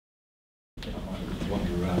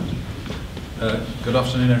Wander around. Good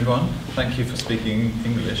afternoon, everyone. Thank you for speaking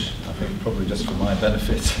English. I think probably just for my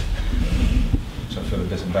benefit, which I feel a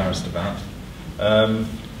bit embarrassed about.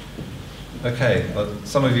 Okay,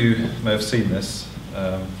 some of you may have seen this,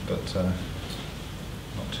 but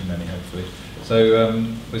not too many, hopefully. So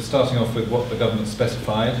we're starting off with what the government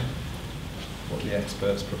specified, what the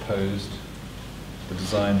experts proposed, the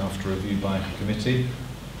design after review by committee,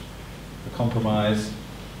 the compromise,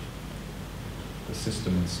 the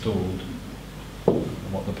system installed,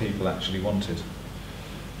 and what the people actually wanted.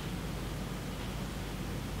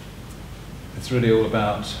 It's really all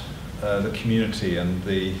about the community and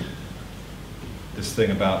this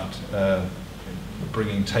thing about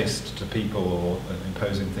bringing taste to people or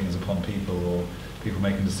imposing things upon people or people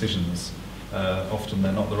making decisions. Often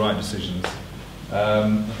they're not the right decisions.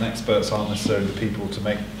 And experts aren't necessarily the people to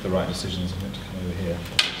make the right decisions. I'm going to come over here.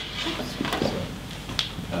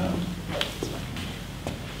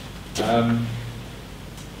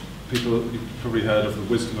 People, you've probably heard of the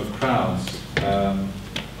wisdom of crowds.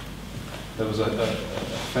 There was a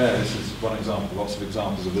fair, this is one example, lots of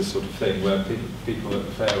examples of this sort of thing, where people at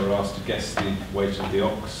the fair were asked to guess the weight of the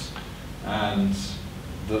ox, and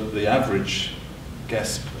the average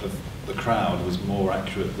guess of the crowd was more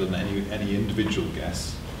accurate than any individual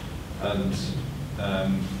guess, and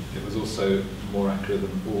it was also more accurate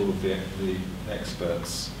than all of the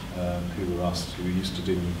experts who were asked, who were used to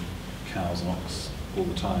dealing with cows and ox all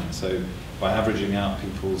the time. So by averaging out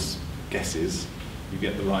people's guesses, you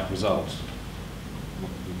get the right result. You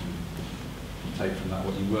can take from that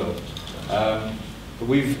what you will.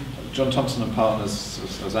 But John Thompson and Partners,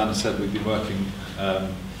 as Anna said, we've been working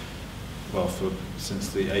since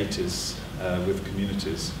the 80s with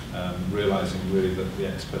communities, realising really that the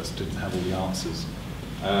experts didn't have all the answers.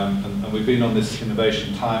 And we've been on this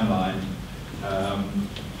innovation timeline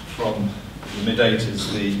from the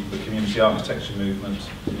mid-80s, the community architecture movement,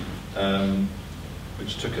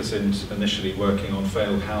 which took us into initially working on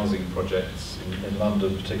failed housing projects in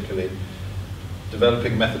London particularly,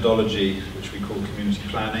 developing methodology which we call community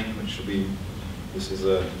planning, which will be, this is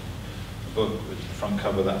a book with the front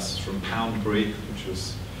cover, that's from Poundbury, which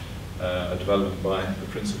was a development by the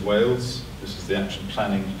Prince of Wales. This is the action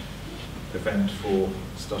planning event for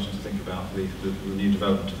starting to think about the new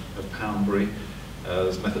development of Poundbury.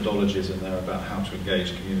 There's methodologies in there about how to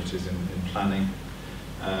engage communities in planning.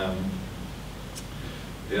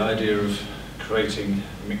 The idea of creating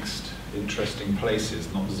mixed, interesting places,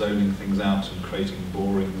 not zoning things out and creating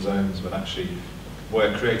boring zones, but actually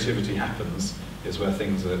where creativity happens is where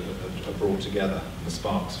things are brought together and the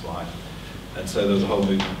sparks fly. And so there's a whole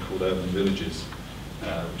movement called Urban Villages,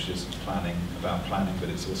 which is about planning, but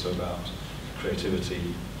it's also about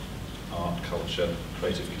creativity, art, culture,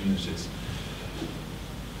 creative communities.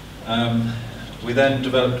 We then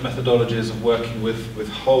developed methodologies of working with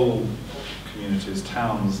whole communities,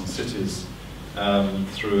 towns and cities,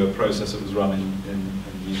 through a process that was run in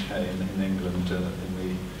the UK and in England in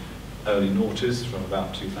the early noughties, from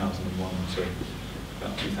about 2001 to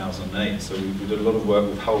about 2008. So we did a lot of work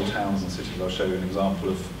with whole towns and cities. I'll show you an example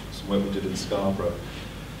of some work we did in Scarborough.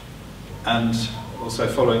 And also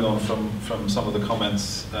following on from some of the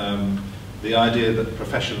comments, the idea that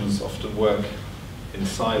professions often work in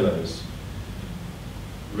silos,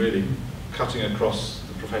 really cutting across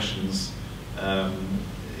the professions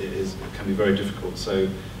can be very difficult. So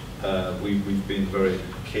we've been very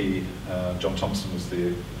key. John Thompson was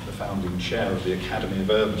the founding chair of the Academy of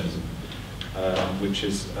Urbanism, which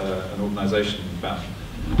is an organisation about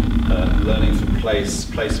learning from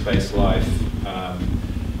place-based life,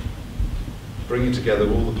 bringing together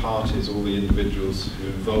all the parties, all the individuals who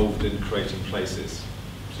are involved in creating places,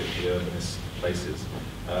 particularly urbanist places,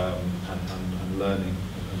 and learning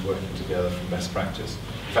and working together from best practice.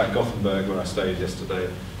 In fact, Gothenburg, where I stayed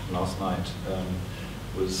last night,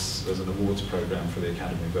 there's an awards programme for the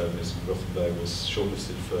Academy of Urbanism. Gothenburg was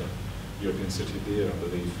shortlisted for European City of the Year, I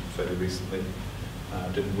believe, fairly recently.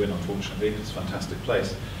 Didn't win, unfortunately. It's a fantastic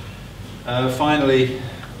place. Finally,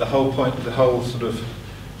 the whole sort of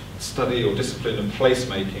study or discipline of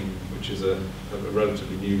placemaking, which is a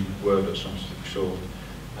relatively new word, which I'm sure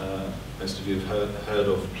most of you have heard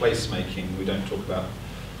of. Placemaking, we don't talk about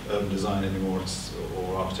urban design anymore,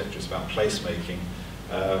 or architecture, it's about placemaking.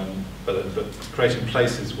 But creating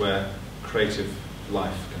places where creative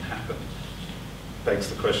life can happen begs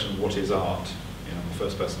the question, what is art? You know, I'm the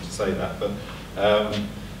first person to say that, but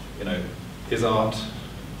you know, is art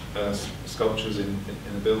sculptures in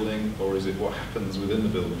a building, or is it what happens within the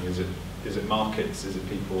building? Is it markets? Is it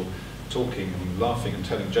people talking and laughing and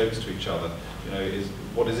telling jokes to each other? You know,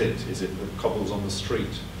 what is it? Is it the cobbles on the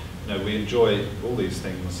street? you know, we enjoy all these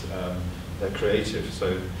things. They're creative.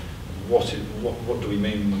 So, what do we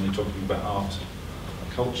mean when we're talking about art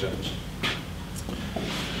and culture?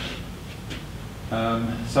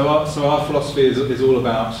 So our philosophy is all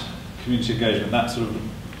about community engagement. That sort of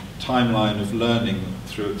timeline of learning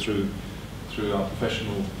through our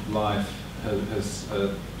professional life has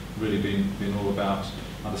really been all about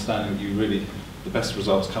understanding that the best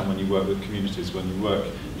results come when you work with communities, when you work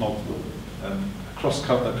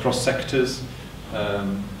across sectors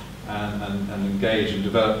and engage and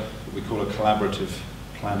develop what we call a collaborative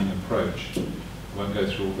planning approach. I won't go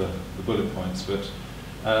through all the bullet points, but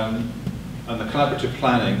and the collaborative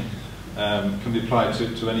planning can be applied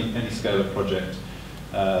to any scale of project,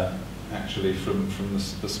 actually from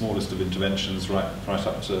the smallest of interventions right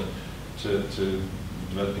up to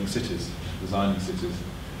developing cities, designing cities.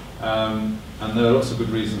 And there are lots of good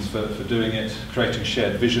reasons for doing it, creating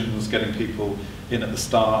shared visions, getting people in at the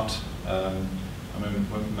start. I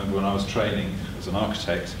remember when I was training as an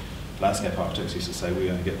architect, landscape architects used to say we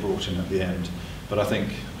only get brought in at the end. But I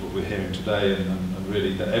think what we're hearing today, and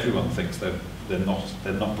really that everyone thinks they're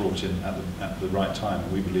not brought in at the right time.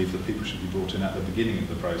 And we believe that people should be brought in at the beginning of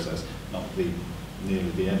the process, not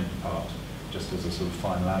nearly the end part, just as a sort of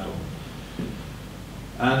final add-on.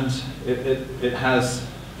 And it has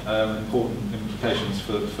important implications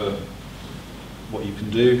for what you can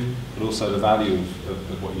do, but also the value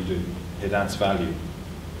of what you do. It adds value,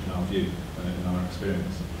 in our view, and in our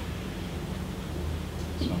experience.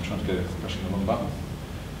 So I'm trying to go pushing the wrong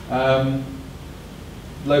button.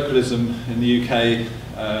 Localism in the UK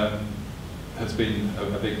has been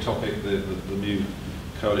a big topic. The new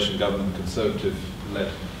coalition government,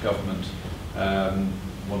 Conservative-led government,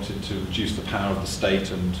 wanted to reduce the power of the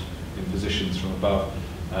state and impositions from above,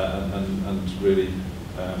 and really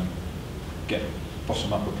get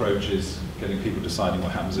bottom-up approaches, getting people deciding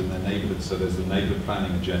what happens in their neighbourhood. So there's the neighbourhood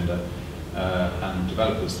planning agenda. And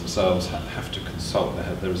developers themselves have to consult.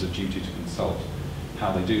 There is a duty to consult.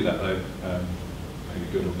 How they do that, though, maybe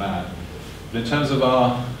good or bad. But in terms of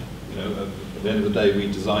our, at the end of the day, we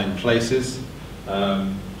design places,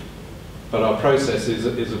 but our process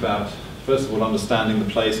is about, first of all, understanding the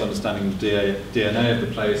place, understanding the DNA of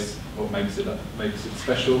the place, what makes it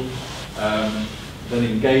special, then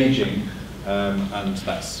engaging, and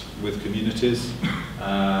that's with communities.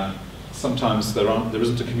 Sometimes there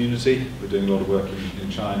isn't a community. We're doing a lot of work in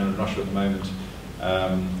China and Russia at the moment,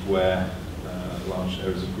 where large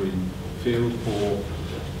areas of green field, or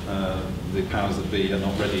the powers that be are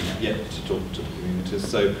not ready yet to talk to the communities.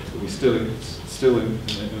 So we still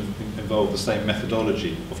involve the same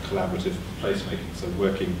methodology of collaborative placemaking. So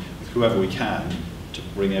working with whoever we can to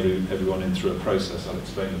bring everyone in through a process. I'll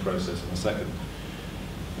explain the process in a second.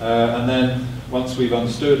 And then once we've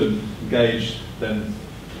understood and engaged, then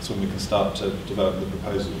that's when we can start to develop the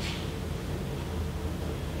proposals.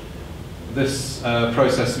 This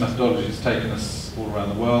process methodology has taken us all around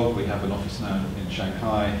the world. We have an office now in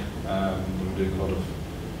Shanghai. We're doing a lot of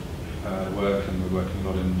work, and we're working a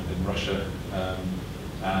lot in Russia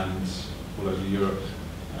and all over Europe,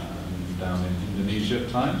 and down in Indonesia at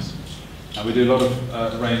times. And we do a lot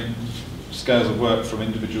of scales of work from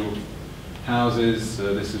individual houses.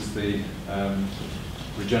 This is the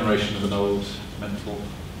regeneration of an old mental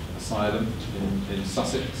asylum in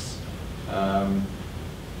Sussex,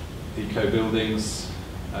 eco buildings,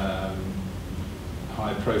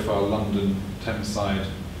 high profile London Thameside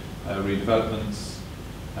redevelopments.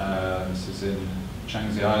 This is in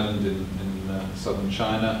Changzhi Island in southern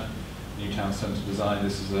China, new town centre design.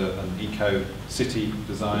 This is an eco city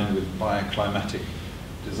design with bioclimatic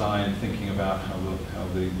design, thinking about how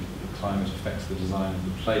the climate affects the design of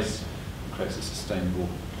the place, creates a sustainable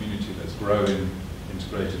community that's growing,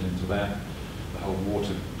 integrated into that, the whole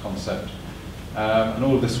water concept. And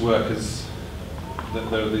all of this work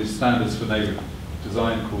there are these standards for neighbourhood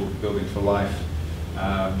design called Building for Life,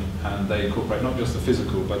 and they incorporate not just the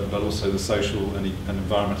physical but also the social and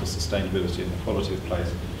environmental sustainability and the quality of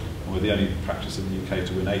place. And we're the only practice in the UK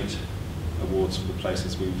to win 8 awards for the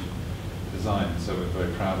places we've designed, so we're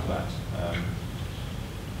very proud of that.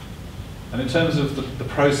 And in terms of the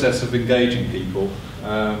process of engaging people,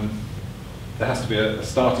 there has to be a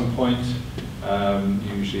starting point.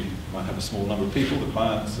 You usually might have a small number of people, the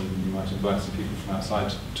clients, and you might invite some people from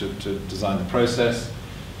outside to design the process.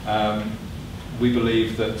 We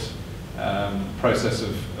believe that the process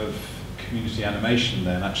of community animation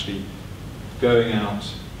then, actually going out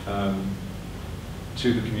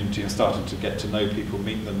to the community and starting to get to know people,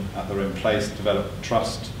 meet them at their own place, develop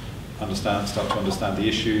trust, start to understand the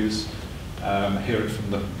issues, hear it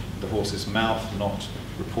from the horse's mouth, not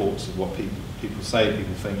reports of what people say,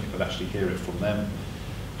 people think, but actually hear it from them.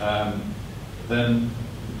 Then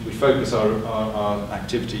we focus our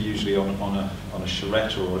activity usually on a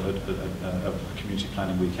charrette or a community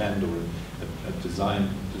planning weekend or a design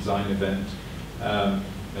event. And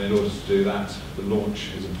in order to do that, the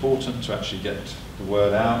launch is important to actually get the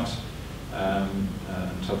word out and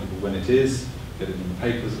tell people when it is, get it in the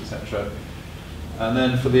papers, etc. And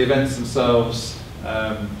then for the events themselves,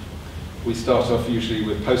 we start off usually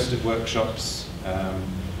with post-it workshops.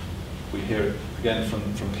 We hear it again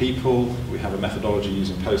from people. We have a methodology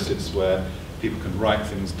using post-its where people can write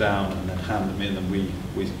things down and then hand them in, and we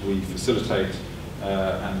facilitate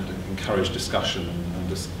and encourage discussion and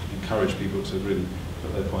just encourage people to really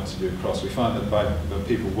put their points of view across. We find that by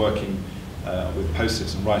people working with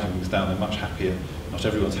post-its and writing things down, they're much happier. Not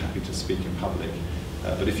everyone's happy to speak in public,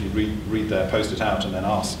 but if you read their post-it out and then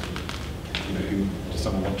ask, does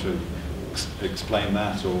someone want to explain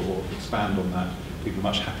that or expand on that, people are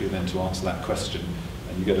much happier then to answer that question,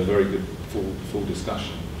 and you get a very good full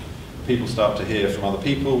discussion. People start to hear from other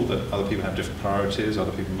people that other people have different priorities,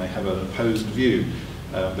 other people may have an opposed view,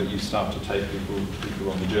 but you start to take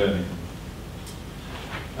people on the journey.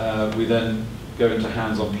 We then go into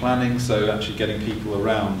hands-on planning, so actually getting people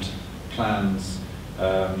around plans,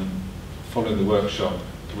 following the workshop.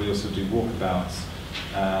 We also do walkabouts,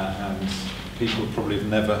 and people probably have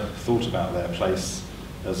never thought about their place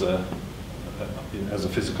as a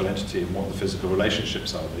physical entity and what the physical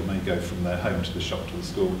relationships are. They may go from their home to the shop to the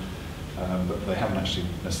school, but they haven't actually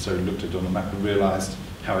necessarily looked at it on a map and realised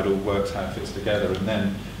how it all works, how it fits together, and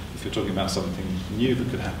then if you're talking about something new that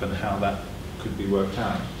could happen, how that could be worked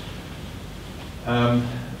out.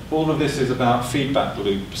 All of this is about feedback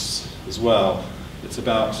loops as well. It's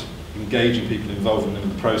about engaging people, involving them in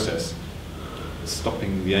the process,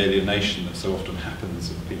 stopping the alienation that so often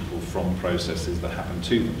happens of people from processes that happen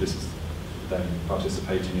to them. This is them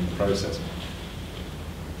participating in the process.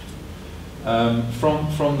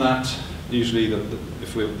 From that, usually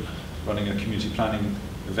if we're running a community planning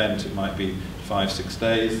event, it might be 5-6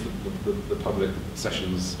 days. The public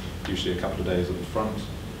sessions usually a couple of days at the front.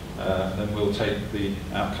 Then we'll take the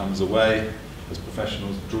outcomes away as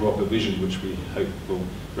professionals, draw up a vision which we hope will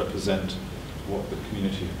represent what the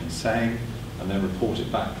community have been saying, and then report it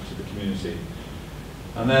back to the community.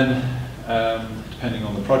 And then, depending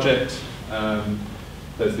on the project,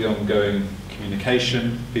 there's the ongoing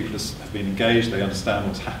communication. People have been engaged, they understand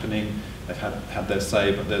what's happening, they've had their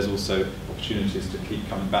say, but there's also opportunities to keep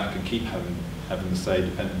coming back and keep having the say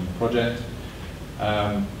depending on the project.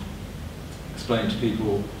 Explain to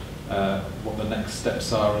people what the next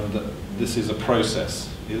steps are, and that this is a process.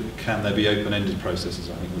 Can there be open-ended processes,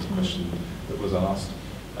 I think was a question that was asked.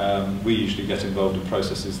 We usually get involved in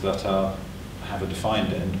processes that have a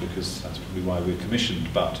defined end, because that's probably why we're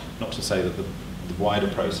commissioned, but not to say that the wider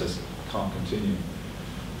process can't continue.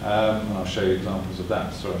 And I'll show you examples of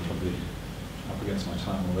that. Sorry, I'm probably up against my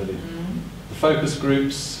time already. The focus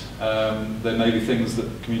groups, there may be things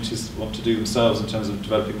that communities want to do themselves in terms of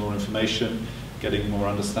developing more information, getting more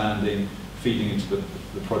understanding, feeding into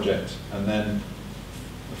the project, and then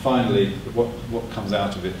finally, what comes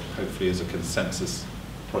out of it hopefully is a consensus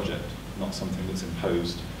project, not something that's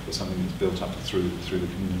imposed, but something that's built up through the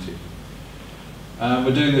community.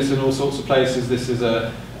 We're doing this in all sorts of places. This is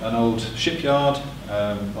an old shipyard,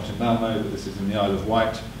 not in Malmo, but this is in the Isle of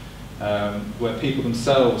Wight, where people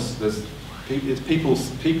themselves, people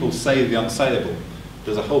say the unsayable.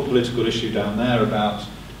 There's a whole political issue down there about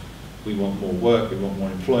we want more work, we want more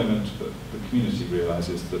employment, but the community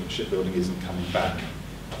realises that shipbuilding isn't coming back.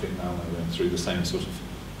 I think Malmo went through the same sort of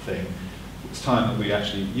thing. It's time that we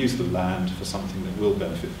actually use the land for something that will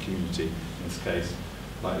benefit the community, in this case,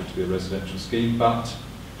 likely to be a residential scheme, but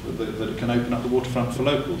that it can open up the waterfront for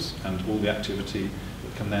locals and all the activity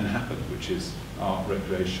that can then happen, which is art,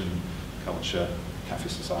 recreation, culture, cafe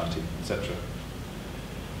society, etc.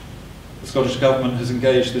 The Scottish Government has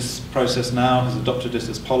engaged this process now, has adopted this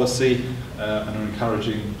as policy, and are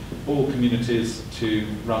encouraging all communities to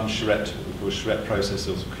run charrette, what we call charrette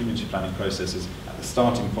processes, or community planning processes, at the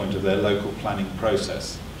starting point of their local planning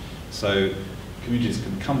process. So communities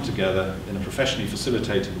can come together in a professionally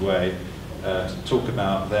facilitated way to talk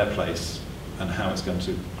about their place and how it's going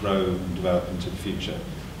to grow and develop into the future.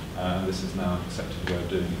 This is now an accepted way of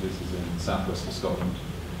doing it. This is in southwest of Scotland.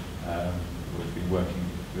 We've been working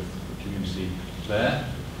with the community there.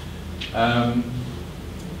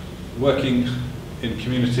 Working in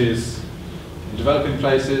communities in developing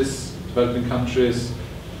places, developing countries,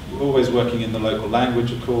 always working in the local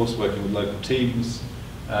language, of course, working with local teams,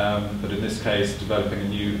 but in this case developing a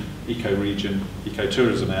new eco-region,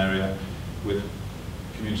 eco-tourism area with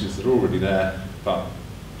communities that are already there, but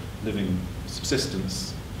living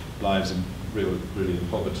subsistence lives in really in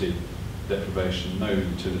poverty, deprivation, no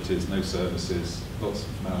utilities, no services, lots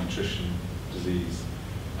of malnutrition, disease.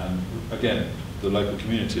 And again, the local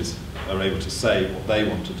communities are able to say what they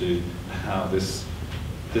want to do, how this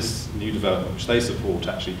new development, which they support,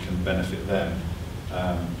 actually can benefit them.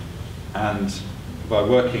 And by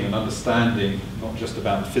working and understanding not just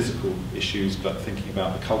about the physical issues, but thinking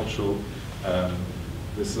about the cultural.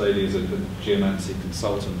 This lady is a geomancy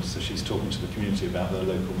consultant, so she's talking to the community about their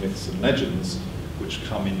local myths and legends, which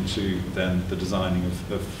come into then the designing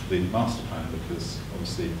of the master plan, because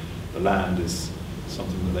obviously the land is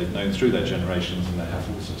something that they've known through their generations, and they have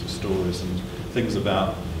all sorts of stories and things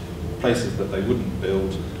about places that they wouldn't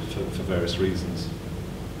build for various reasons.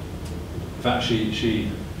 In fact,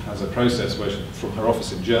 she has a process where, from her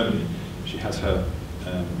office in Germany, she has her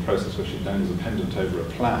process where she dangles a pendant over a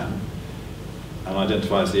plan and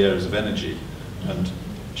identifies the areas of energy. And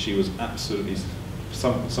she was absolutely,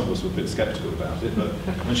 some of us were a bit sceptical about it, but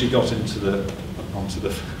when she got onto the,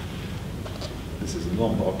 this is in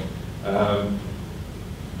Lombok,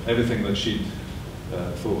 everything that she'd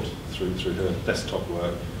thought through her desktop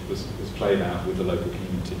work was played out with the local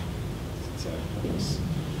community. So it was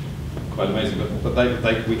quite amazing.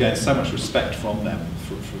 But we gained so much respect from them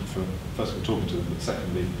for first of all talking to them, but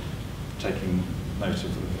secondly taking note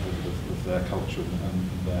of their culture and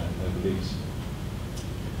their beliefs.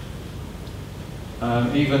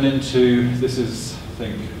 Even into, this is I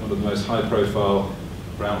think one of the most high-profile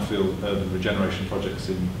brownfield urban regeneration projects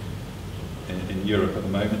in Europe at the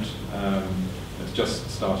moment. It's just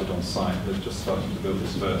started on site. They're just starting to build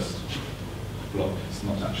this first block. It's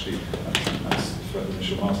not actually, that's the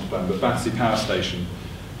initial master plan, but Battersea Power Station,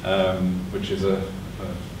 which is a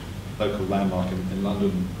local landmark in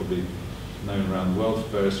London, probably known around the world for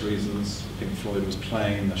various reasons. Pink Floyd was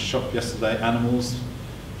playing in the shop yesterday. Animals,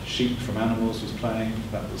 Sheep from Animals was playing.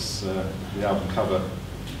 That was the album cover,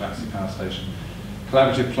 Battersea Power Station.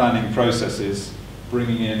 Collaborative planning processes,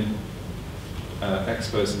 bringing in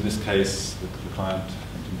experts, in this case, the client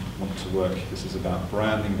didn't want to work. This is about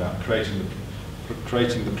branding, about creating the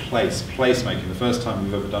placemaking. The first time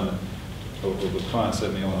we've ever done it, or the client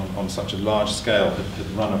certainly on such a large scale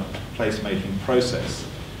had run a placemaking process,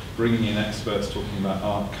 bringing in experts talking about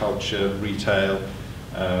art, culture, retail,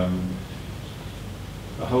 a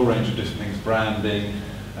whole range of different things, branding,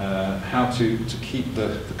 how to keep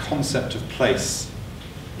the concept of place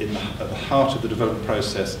at the heart of the development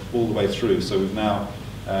process all the way through. So we've now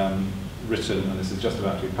written, and this is just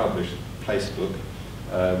about to be published, Placebook,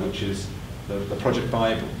 which is the project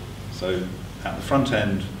Bible. So at the front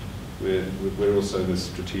end, we're also the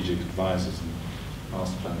strategic advisors and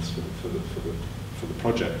master planners for the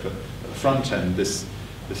project. But at the front end, this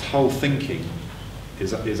whole thinking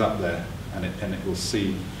is up there, and it will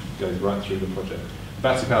go right through the project.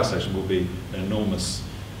 Battersea Power Station will be an enormous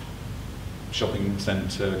shopping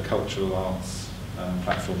centre, cultural arts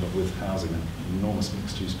platform, but with housing, an enormous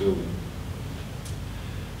mixed-use building.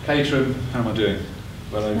 Caterham, how am I doing?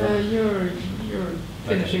 Well over? You're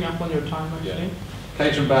finishing up on your time, actually. Yeah.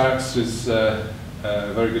 Caterham Barracks is a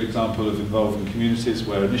very good example of involving communities,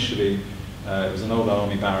 where initially it was an old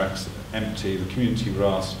army barracks, empty. The community were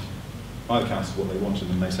asked by the council what they wanted,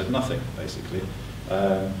 and they said nothing, basically.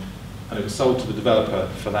 And it was sold to the developer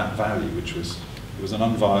for that value, which was, it was an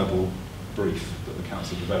unviable brief that the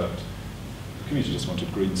council developed. The community just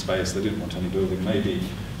wanted green space, they didn't want any building. Maybe,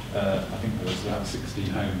 I think there was about 16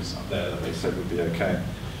 homes up there that they said would be okay.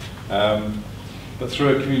 But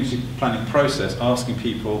through a community planning process, asking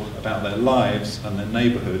people about their lives and their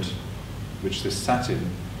neighbourhood, which this sat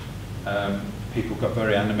in, people got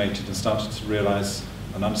very animated and started to realise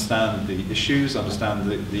and understand the issues, understand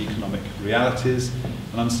the economic realities,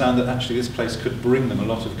 and understand that actually this place could bring them a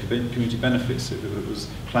lot of community benefits if it was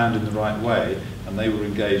planned in the right way and they were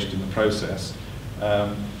engaged in the process.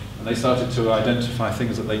 And they started to identify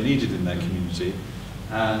things that they needed in their community,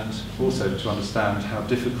 and also to understand how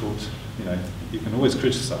difficult, you can always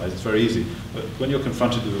criticise, it's very easy, but when you're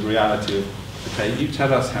confronted with the reality of, okay, you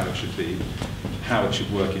tell us how it should be, how it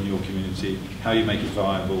should work in your community, how you make it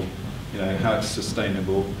viable, how it's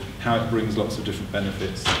sustainable, how it brings lots of different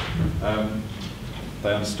benefits.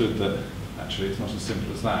 They understood that actually it's not as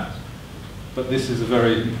simple as that. But this is a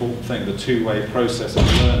very important thing, the two-way process of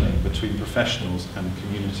learning between professionals and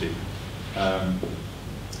community.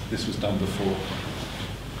 This was done before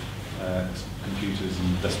computers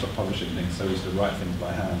and desktop publishing things, so we used to write things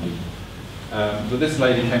by hand. But this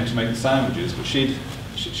lady came to make the sandwiches, but she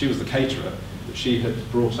was the caterer, but she had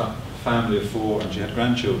brought up a family of 4 and she had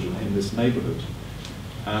grandchildren in this neighbourhood.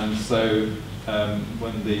 And so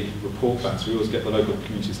when the report backs, we always get the local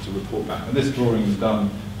communities to report back. And this drawing is done,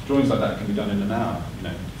 drawings like that can be done in an hour. You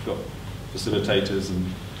know, you've got facilitators and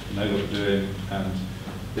you know what they're doing, and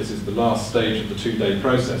this is the last stage of the 2-day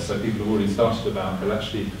process, so people have already started about, well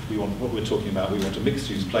actually, we want, what we're talking about, we want a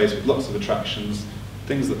mixed-use place with lots of attractions,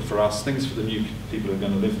 things that for us, things for the new people who are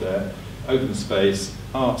going to live there, open space,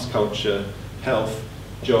 arts, culture, health,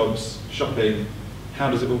 jobs, shopping. How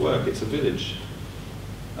does it all work? It's a village.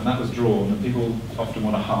 And that was drawn, and people often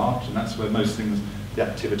want a heart, and that's where most things, the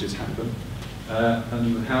activities happen.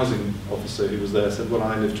 And the housing officer who was there said, well,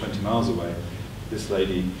 I live 20 miles away. This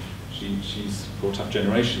lady, she's brought up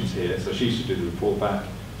generations here, so she should do the report back.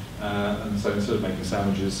 And so instead of making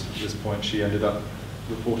sandwiches at this point, she ended up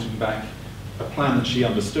reporting back a plan that she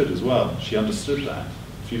understood as well. She understood that.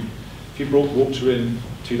 If you walked her in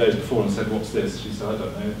 2 days before and said, what's this? She said, I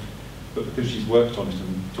don't know. But because she's worked on it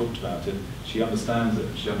and talked about it, she understands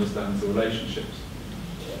it. She understands the relationships.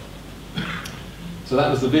 So that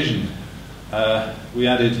was the vision. We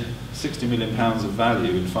added £60 million of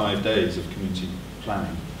value in 5 days of community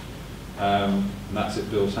planning. And that's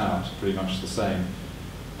it built out, pretty much the same.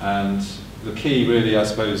 And the key really, I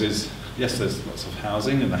suppose, is, yes, there's lots of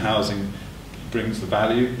housing, and the housing brings the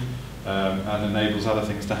value and enables other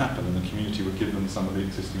things to happen. And the community were given some of the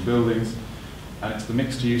existing buildings. And it's the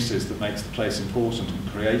mixed uses that makes the place important and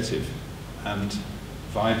creative and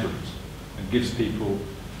vibrant and gives people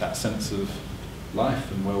that sense of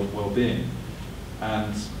life and well-being.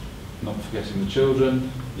 And not forgetting the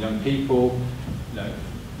children, young people, you know,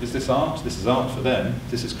 is this art? This is art for them.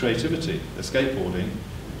 This is creativity. They're skateboarding.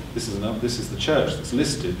 This is the church that's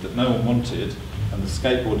listed that no one wanted, and the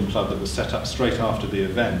skateboarding club that was set up straight after the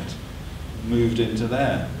event moved into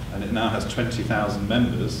there. And it now has 20,000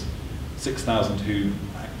 members, 6,000 who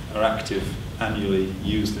are active annually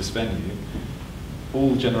use this venue.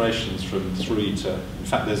 All generations from 3 to, in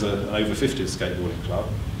fact there's an over 50s skateboarding club.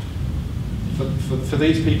 For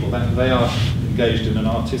these people, they are engaged in an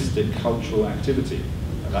artistic, cultural activity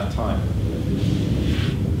at that time.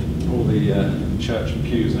 All the church and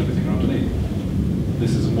pews and everything are underneath.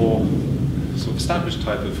 This is a more sort of established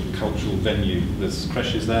type of cultural venue. There's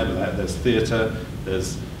creches there, but there's theatre,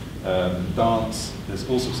 there's dance, there's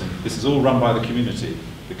all sorts of things. This is all run by the community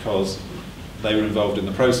because they were involved in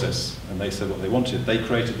the process and they said what they wanted. They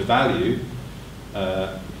created the value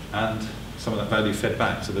and some of that value fed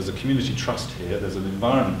back. So there's a community trust here, there's an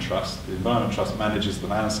environment trust. The environment trust manages the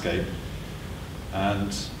landscape, and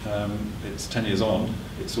it's 10 years on.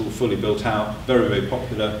 It's all fully built out, very, very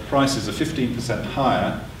popular. Prices are 15%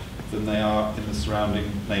 higher than they are in the surrounding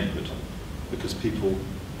neighbourhood because people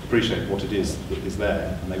appreciate what it is that is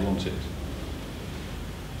there and they want it.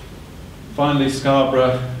 Finally,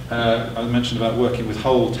 Scarborough, I mentioned about working with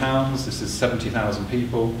whole towns. This is 70,000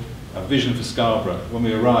 people. A vision for Scarborough. When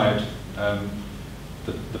we arrived,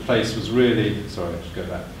 the place was really, sorry, I should go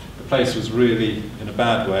back. The place was really in a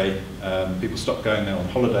bad way. People stopped going there on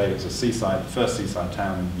holiday. It was a seaside, the first seaside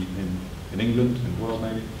town in England, in the world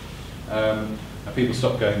maybe. And people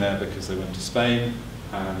stopped going there because they went to Spain,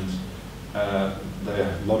 and a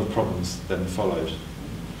lot of problems then followed.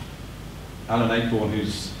 Alan Ayckbourn,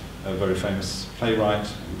 who's a very famous playwright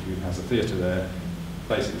who has a theatre there,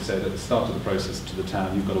 basically said at the start of the process to the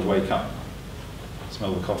town, you've got to wake up,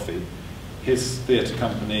 smell the coffee. His theatre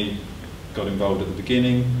company got involved at the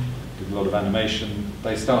beginning, did a lot of animation.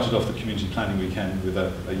 They started off the community planning weekend with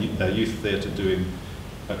their youth theatre doing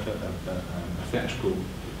a theatrical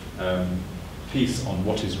piece on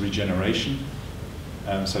what is regeneration.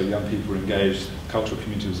 So young people were engaged, the cultural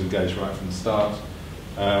community was engaged right from the start.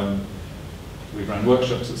 We ran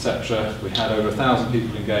workshops, etc. We had over 1,000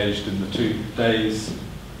 people engaged in the 2 days,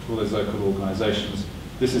 all those local organisations.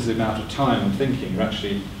 This is the amount of time and thinking. You're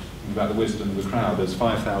actually thinking about the wisdom of the crowd. There's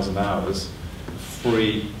 5,000 hours of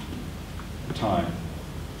free time.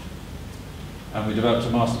 And we developed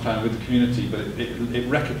a master plan with the community, but it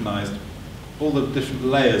recognised all the different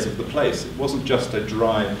layers of the place. It wasn't just a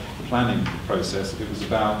dry planning process. It was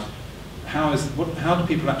about how do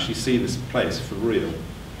people actually see this place for real?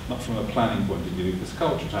 Not from a planning point of view. It's a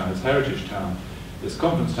culture town, it's a heritage town, it's a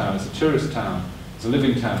conference town, it's a tourist town, it's a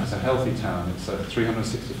living town, it's a healthy town, it's a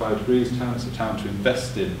 365 degrees town, it's a town to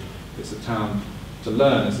invest in, it's a town to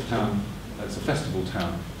learn, it's a festival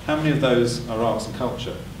town. How many of those are arts and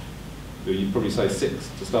culture? You'd probably say 6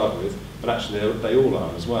 to start with, but actually they all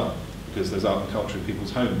are as well, because there's art and culture in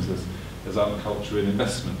people's homes, there's art and culture in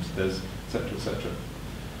investment, there's etc., etc.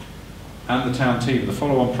 And the town team, the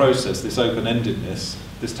follow-on process, this open-endedness,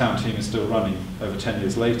 this town team is still running over 10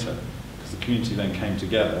 years later, because the community then came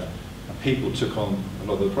together And people took on a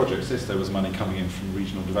lot of the projects. There was money coming in from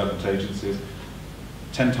regional development agencies,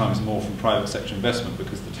 10 times more from private sector investment,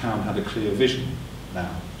 because the town had a clear vision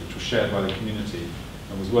now, which was shared by the community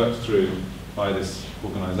and was worked through by this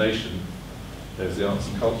organisation. There's the arts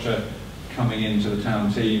and culture coming into the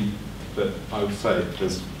town team, but I would say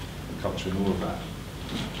there's culture in all of that.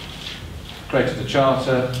 Created a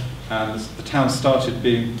charter, and the town started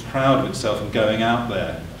being proud of itself and going out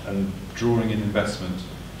there and drawing in investment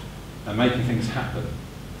and making things happen.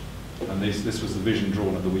 And this was the vision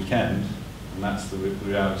drawn at the weekend, and that's the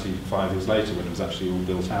reality 5 years later when it was actually all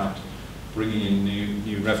built out, bringing in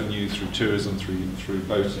new revenue through tourism, through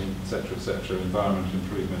boating, etc., environmental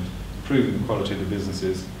improvement, improving the quality of the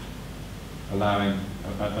businesses, allowing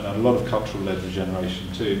a lot of cultural-led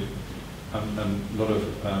regeneration too, and a lot of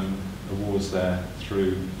awards there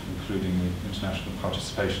through, including the International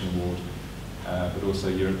Participation Award, but also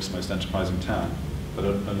Europe's Most Enterprising Town. But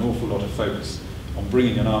an awful lot of focus on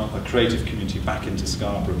bringing a creative community back into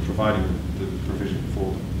Scarborough and providing the provision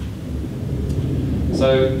for them.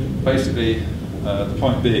 So basically, the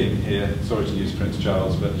point being here, sorry to use Prince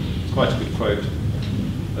Charles, but it's quite a good quote,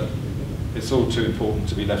 that it's all too important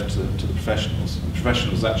to be left to the professionals. And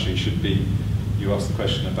professionals actually should be, you asked the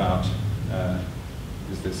question about,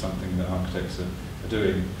 is this something that architects are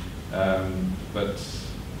doing? But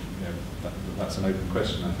you know, that's an open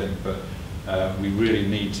question, I think. But we really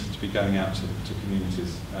need to be going out to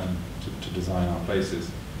communities to design our places.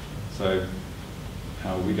 So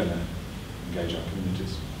how are we going to engage our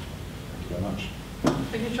communities? Thank you very much.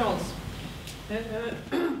 Thank you, Charles.